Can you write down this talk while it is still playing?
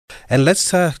And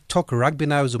let's talk rugby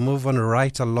now as we move on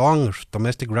right along.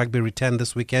 Domestic rugby returned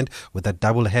this weekend with a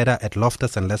double header at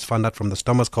Loftus, and let's find out from the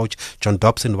Stormers coach, John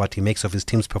Dobson, what he makes of his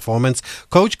team's performance.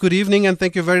 Coach, good evening, and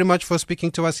thank you very much for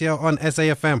speaking to us here on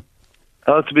SAFM.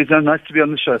 Oh, it's been nice to be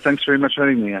on the show. Thanks very much for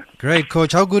having me. Great,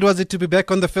 Coach. How good was it to be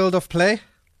back on the field of play?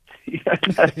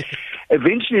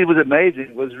 Eventually, it was amazing.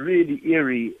 It was really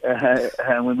eerie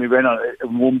when we ran on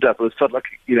and warmed up. It felt like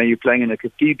you're playing in a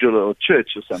cathedral or a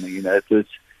church or something. It was,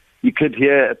 you could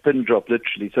hear a pin drop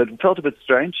literally. So it felt a bit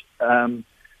strange.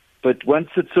 But once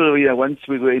it once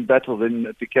we were in battle, then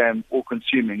it became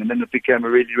all-consuming, and then it became a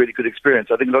really, really good experience.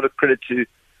 I think a lot of credit to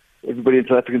everybody in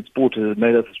South African sport has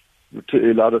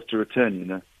allowed us to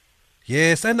return.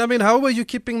 Yes, and I mean, how were you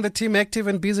keeping the team active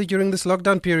and busy during this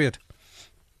lockdown period?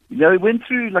 We went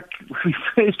through, we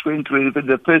first went through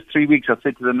the first 3 weeks. I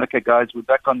said to them, okay, guys, we're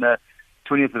back on the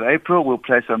 20th of April. We'll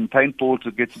play some paintball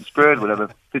to get some spirit. We'll have a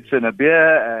pizza and a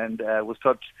beer, and we'll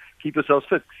keep ourselves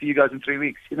fit. See you guys in 3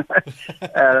 weeks.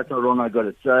 That's how wrong I got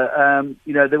it. So,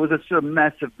 there was a sort of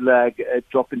massive lag, a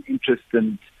drop in interest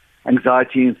and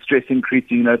anxiety and stress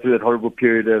increasing, through that horrible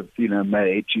period of,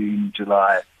 May, June,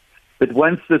 July. But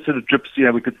once the sort of drips,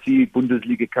 we could see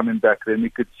Bundesliga coming back, then we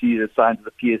could see the signs of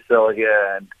the PSL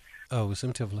here, and we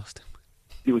seem to have lost him.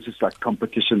 It was just like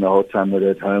competition the whole time. We're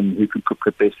at home. Who could cook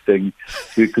the best thing?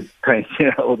 Who could paint?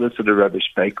 All this sort of rubbish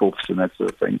bake-offs and that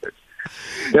sort of thing. But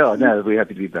we're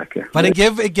happy to be back here. But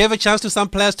it gave a chance to some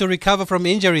players to recover from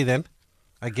injury. Then,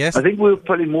 I guess. I think we were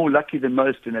probably more lucky than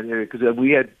most in that area because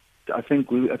we had. I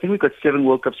think we got 7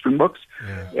 World Cup Springboks,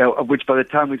 of which by the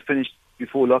time we finished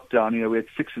before lockdown, we had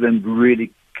 6 of them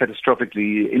really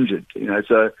catastrophically injured.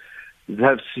 So to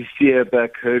have Cecilia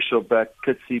back, Herschel back,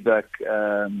 Kitsi back.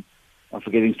 I'm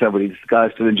forgetting somebody. The guy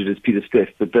still injured is Peter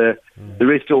Steff, but the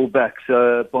rest are all back.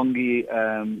 So Bongi,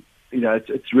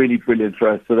 it's really brilliant for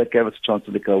us. So that gave us a chance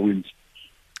to lick our wounds.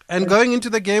 And going into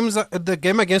the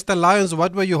game against the Lions,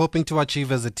 what were you hoping to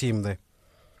achieve as a team there?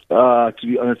 To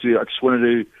be honest with you, I just wanted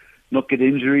to not get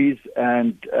injuries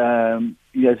and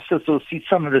sort of see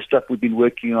some of the stuff we've been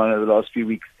working on over the last few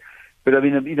weeks. But I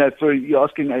mean, for you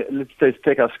asking, let's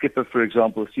take our skipper for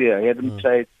example. So, he hadn't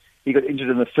played. He got injured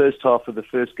in the first half of the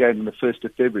first game on the 1st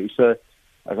of February. So,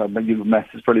 I don't know, your maths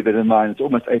is probably better than mine. It's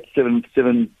almost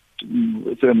 7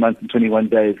 months and 21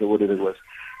 days or whatever it was.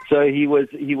 So he was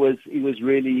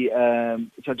really.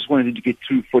 So I just wanted him to get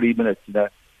through 40 minutes. There's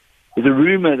a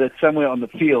rumor that somewhere on the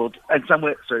field, and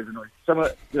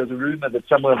there's a rumor that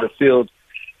somewhere on the field,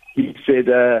 he said,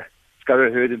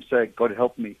 Scurra heard him say, "God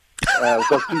help me,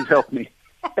 God please help me."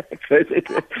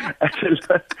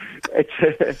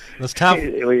 That's tough.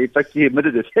 In fact, he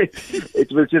admitted it.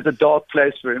 It was just a dark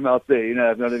place for him out there.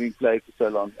 I've not even played for so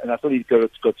long, and I thought he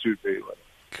got through very well.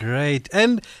 Great.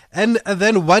 And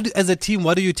then, what as a team,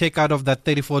 what do you take out of that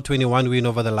 34-21 win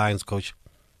over the Lions, Coach?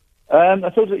 I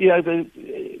thought that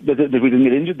we didn't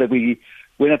get injured, that we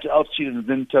went up to altitude and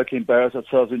didn't totally embarrass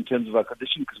ourselves in terms of our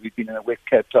condition because we've been in a wet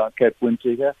Cape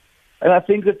winter here. And I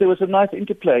think that there was a nice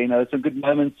interplay, some good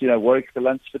moments. Warwick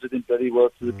Gallant fitted in very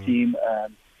well to the team.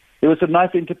 There was a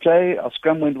nice interplay. Our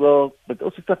scrum went well, but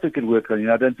also stuff we could work on.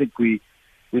 I don't think we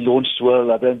launched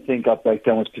well. I don't think our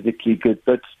breakdown was particularly good.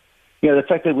 But, the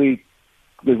fact that we're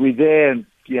there and,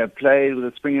 played with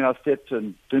a spring in our steps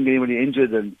and didn't get anybody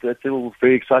injured, and that's all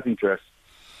very exciting for us.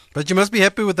 But you must be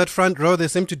happy with that front row. They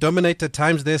seem to dominate at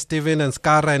times there, Steven and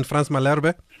Scurra and Frans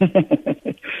Malherbe.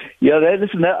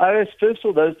 Listen, I first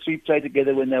saw those 3 play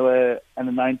together when they were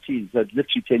under 19, so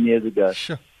literally 10 years ago.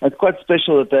 Sure. It's quite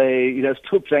special that they,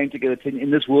 still playing together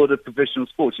in this world of professional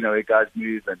sports, where guys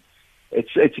move, and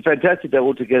it's fantastic they're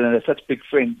all together, and they're such big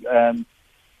friends. I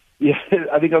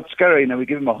think of Scurra, we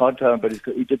give him a hard time, but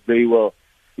he did very well.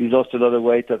 He's lost a lot of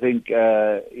weight. I think,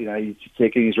 he's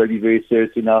taking his rugby very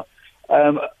seriously now.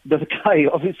 The guy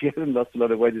obviously hasn't lost a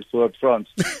lot of weight as well up front.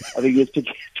 I think he's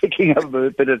picking up a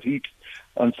bit of heat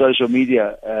on social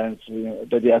media,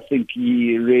 but I think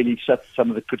he really shut some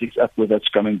of the critics up with that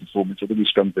scrumming performance. I think he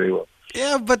scrummed very well.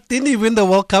 Yeah, but didn't he win the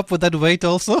World Cup with that weight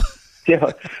also?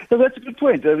 Yeah, so that's a good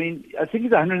point. I mean, I think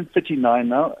he's 139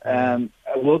 now.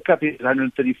 A World Cup is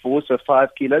 134, so 5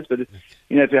 kilos. But if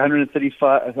you're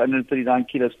 139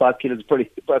 kilos, 5 kilos is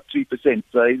probably about 3%.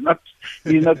 So he's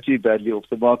not too badly off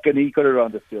the mark, and he got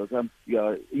around the field.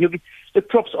 The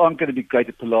props aren't going to be great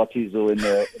at Pilates or in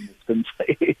the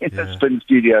spin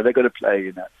studio. They've got to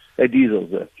play. They're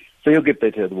diesels, so he'll get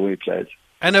better the more he plays.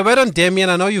 And a word on Damien.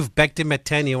 I know you've backed him at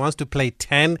 10. He wants to play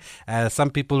 10.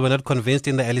 Some people were not convinced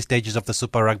in the early stages of the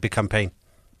Super Rugby campaign.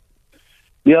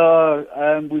 Yeah,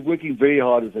 we're working very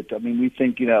hard at it. I mean, we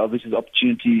think, obviously the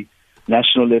opportunity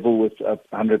national level with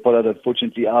 100 Pollard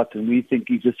unfortunately out, and we think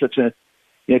he's just such a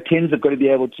tens have got to be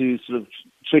able to sort of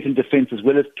threaten defence as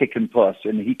well as kick and pass,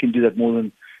 and he can do that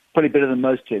probably better than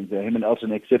most tens. Him and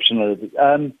Elton are exceptional.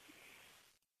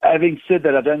 Having said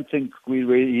that, I don't think he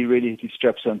really hit his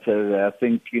straps on Saturday. I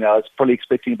think, I was probably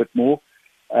expecting a bit more,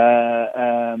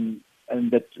 and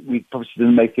that we probably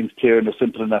didn't make things clear and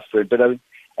simple enough for it. But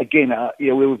again,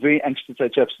 we were very anxious to say,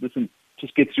 chaps, listen,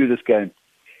 just get through this game.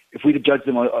 If we'd have judged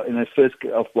them in the first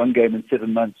of one game in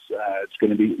 7 months, it's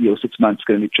going to be, 6 months, it's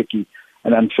going to be tricky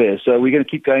and unfair. So we're going to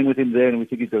keep going with him there, and we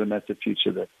think he's got a massive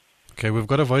future there. Okay, we've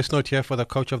got a voice note here for the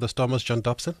coach of the Stormers, John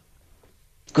Dobson.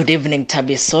 Good evening,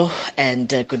 Thabiso, and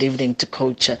good evening to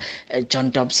Coach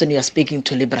John Dobson. You are speaking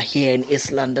to Libra here in East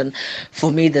London.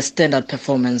 For me, the standout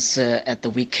performance at the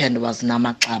weekend was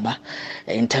Namakaba.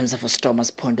 In terms of a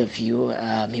Stormers point of view,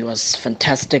 he was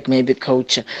fantastic. Maybe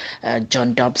Coach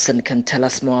John Dobson can tell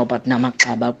us more about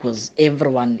Namakaba, because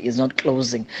everyone is not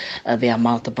closing their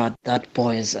mouth about that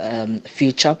boy's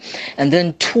future. And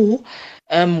then two,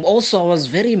 also, I was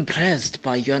very impressed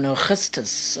by Jono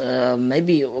Gestes.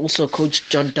 Maybe also Coach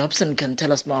John Dobson can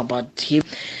tell us more about him.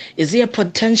 Is he a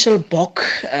potential Bok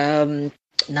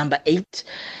number 8?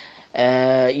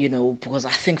 Because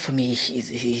I think for me,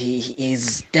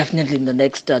 he's definitely in the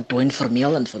next Dwayne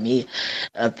Vermeulen for me.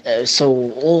 So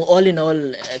all in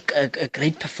all, a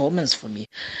great performance for me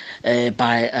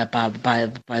by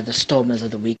the Stormers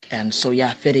of the weekend. So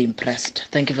yeah, very impressed.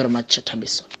 Thank you very much,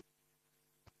 Thabiso.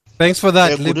 Thanks for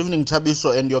that. Good evening,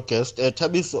 Thabiso, and your guest.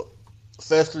 Thabiso,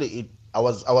 firstly, I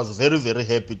was very, very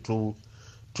happy to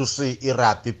see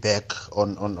Irapi back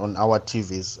on our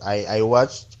TVs. I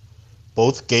watched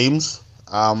both games.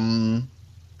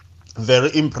 Very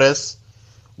impressed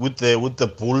with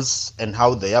the Bulls and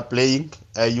how they are playing.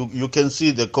 You can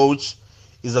see the coach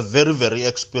is a very, very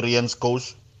experienced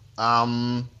coach.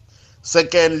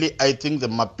 Secondly, I think the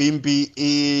Mapimpi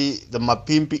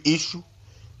issue.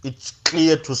 It's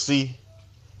clear to see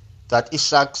that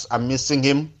Sharks are missing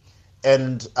him,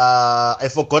 and I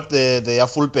forgot their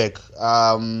fullback.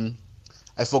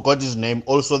 I forgot his name.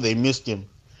 Also, they missed him.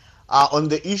 On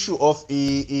the issue of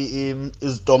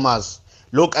is Thomas.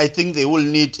 Look, I think they will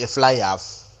need a fly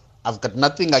half. I've got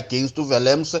nothing against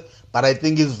Willems, but I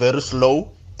think he's very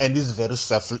slow and he's very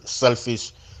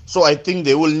selfish. So I think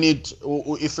they will need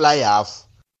a fly half.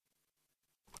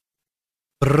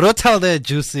 Brutal there,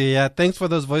 Juicy. Yeah, thanks for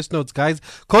those voice notes, guys.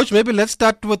 Coach, maybe let's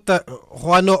start with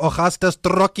Juano Ojastas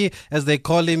Troki, as they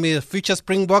call him, a future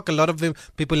Springbok. A lot of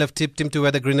people have tipped him to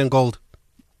wear the green and gold.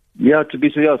 Yeah, to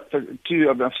be so, yeah.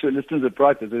 I'm sure listeners are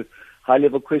bright. There's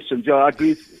high-level questions. Yeah, I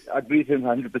agree with him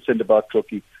 100% about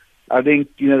Troki. I think,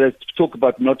 there's talk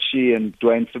about Notchi and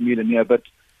Dwayne Vermeulen, but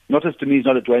Nottis to me is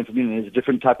not a Dwayne Vermeulen. He's a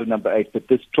different type of number 8, but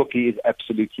this Troki is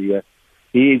absolutely,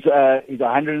 He's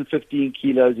 115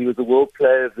 kilos. He was the World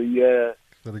Player of the Year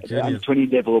at under 20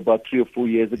 level about 3 or 4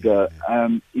 years ago.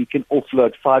 He can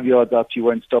offload 5 yards out. You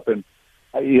won't stop him.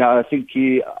 I think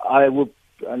I will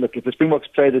look, if the Springboks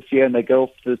play this year and they go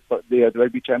off the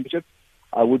rugby championship,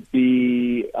 I wouldn't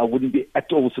be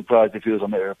at all surprised if he was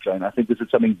on the aeroplane. I think this is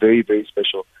something very, very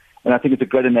special, and I think it's a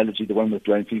great analogy, the one with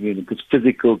Dwayne Vermeulen, because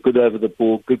physical, good over the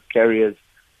ball, good carriers,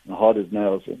 and hard as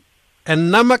nails.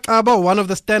 And Namakaba, one of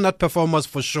the standout performers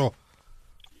for sure.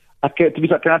 Can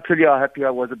I tell you how happy I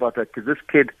was about that? Because this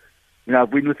kid, I've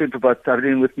been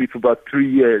with me for about 3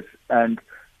 years, and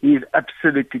he's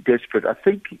absolutely desperate. I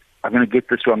think I'm going to get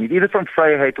this wrong. He's either from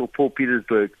Vryheid or Paul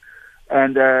Petersburg.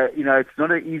 And, it's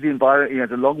not an easy environment.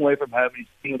 It's a long way from home. He's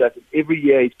seeing that every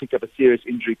year he's picked up a serious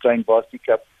injury playing Varsity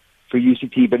Cup for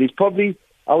UCT. But he's probably,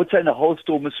 I would say, in the whole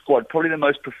Stormers squad, probably the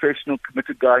most professional,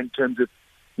 committed guy in terms of,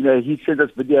 he sent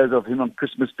us videos of him on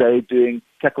Christmas Day doing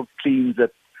tackle cleans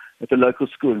at the local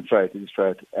school in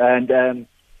Vryheid. And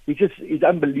he's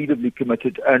unbelievably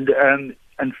committed and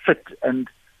fit. And,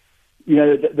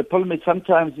 the problem is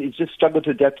sometimes he's just struggled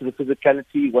to adapt to the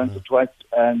physicality once or twice.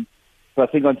 So I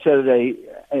think on Saturday,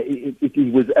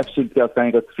 he was absolutely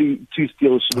outstanding. He got 2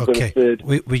 steals, should have got a third.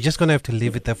 We're just going to have to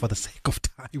leave it there for the sake of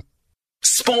time.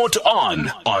 Sport on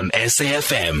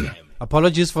SAFM.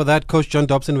 Apologies for that, Coach John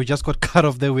Dobson. We just got cut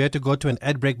off there. We had to go to an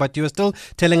ad break, but you were still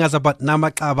telling us about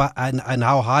Namakaba and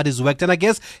how hard he's worked. And I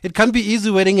guess it can't be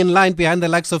easy waiting in line behind the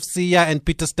likes of Sia and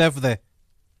Peter Steff there.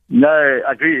 No,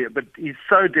 I agree, but he's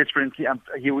so desperate. Sorry,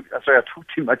 I talked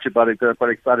too much about it because I'm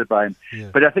quite excited by him. Yeah.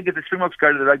 But I think if the Springboks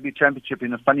go to the Rugby Championship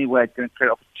in a funny way, it's going to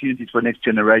create opportunities for the next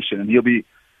generation, and he'll be,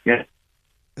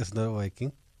 It's not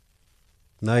working.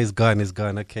 No, he's gone.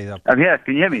 Okay. I'm here.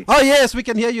 Can you hear me? Oh, yes, we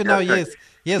can hear you now. Yes.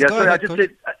 Yes, go ahead, I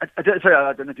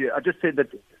just said that,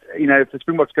 if the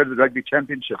Springboks go to the Rugby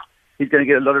Championship, he's going to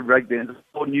get a lot of rugby, and there's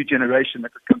a whole new generation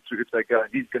that could come through if they go. And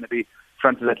he's going to be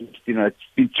front of that list. You know, it's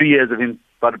been 3 years of him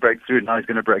about to break through, and now he's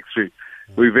going to break through.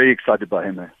 We're very excited by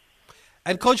him there.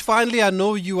 And Coach, finally, I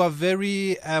know you are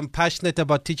very passionate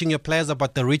about teaching your players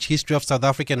about the rich history of South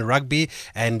African rugby,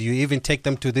 and you even take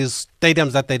them to these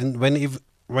stadiums that they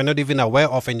were not even aware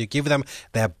of, and you give them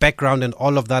their background and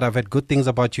all of that. I've heard good things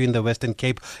about you in the Western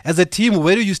Cape. As a team,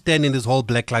 where do you stand in this whole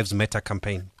Black Lives Matter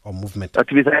campaign or movement?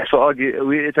 Thanks for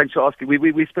asking.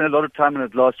 We spent a lot of time on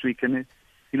it last week, and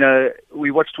you know,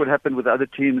 we watched what happened with the other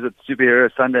teams at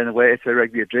Superhero Sunday and the way SA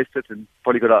Rugby addressed it, and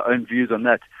probably got our own views on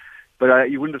that.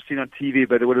 But you wouldn't have seen on TV,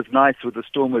 but what was nice with the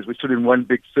Storm was we stood in one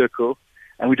big circle,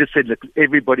 and we just said, look,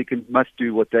 everybody must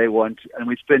do what they want. And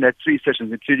we spent 3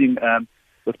 sessions, including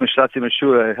with Mashlatsi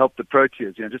Mashua, helped the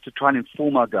Proteas, you know, just to try and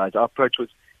inform our guys. Our approach was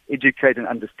educate and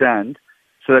understand,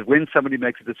 so that when somebody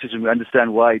makes a decision, we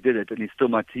understand why he did it, and he's still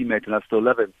my teammate, and I still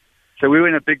love him. So we were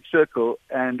in a big circle,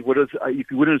 and what was, you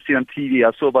wouldn't have seen on TV,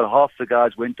 I saw about half the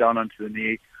guys went down onto the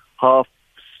knee, half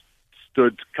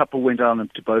stood, couple went down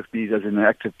to both knees as in an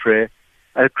active prayer.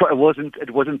 And it wasn't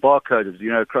barcoded,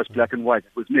 you know, across black and white.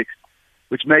 It was mixed,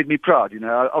 which made me proud. You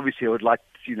know, obviously I would like,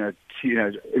 you know,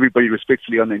 everybody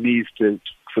respectfully on their knees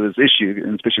for this issue,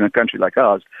 and especially in a country like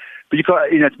ours. But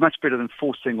it's much better than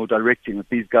forcing or directing. That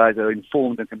these guys are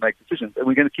informed and can make decisions, and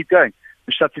we're going to keep going.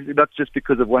 Not just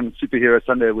because of one Superhero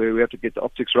Sunday where we have to get the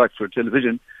optics right for a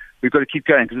television. We've got to keep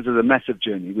going because this is a massive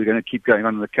journey. We're going to keep going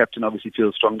on, and the captain obviously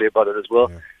feels strongly about it as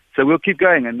well. Yeah. So we'll keep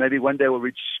going, and maybe one day we'll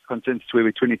reach consensus where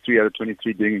we're 23 out of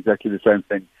 23 doing exactly the same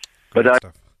thing. Great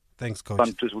stuff. Thanks,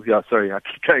 Coach. Sorry, I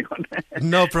keep going on.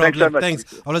 No problem.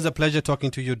 Thanks. Always a pleasure talking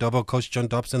to you, Dobbo. Coach John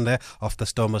Dobson there of the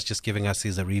Stormers, just giving us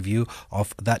his review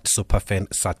of that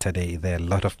Superfan Saturday. There are a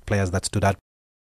lot of players that stood out.